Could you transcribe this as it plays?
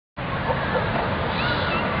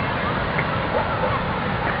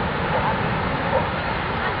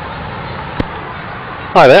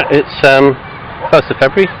Hi there, it's 1st of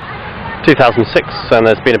February 2006 and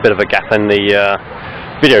there's been a bit of a gap in the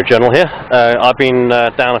video journal here. I've been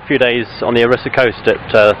down a few days on the Orissa coast at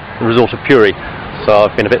the resort of Puri, so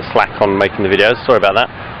I've been a bit slack on making the videos, sorry about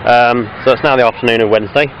that. So it's now the afternoon of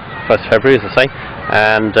Wednesday, 1st of February as I say,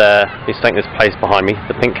 and been staying at this place behind me,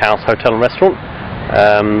 the Pink House Hotel and Restaurant.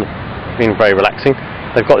 Been very relaxing.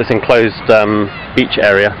 They've got this enclosed beach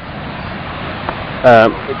area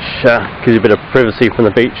which gives you a bit of privacy from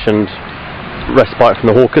the beach and respite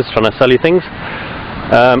from the hawkers trying to sell you things.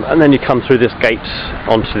 And then you come through this gate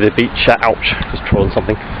onto the beach, ouch, just trod on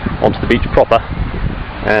something, onto the beach proper,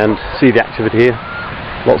 and see the activity here.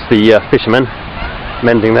 Lots of the fishermen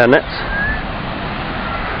mending their nets,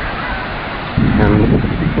 and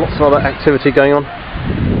lots of other activity going on.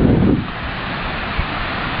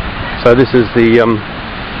 So this is the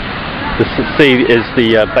sea is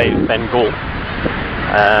the Bay of Bengal.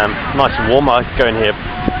 Nice and warm. I go in here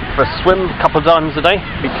for a swim a couple of times a day.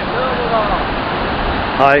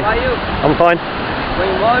 Hi. How are you? I'm fine.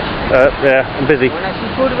 Going what? Yeah, I'm busy. Wanna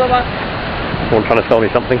see food, Baba? Someone trying to sell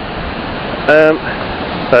me something.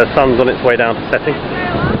 The sun's on its way down to setting.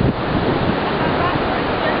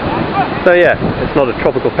 So yeah, it's not a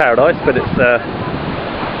tropical paradise, but it's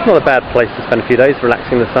not a bad place to spend a few days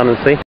relaxing in the sun and sea.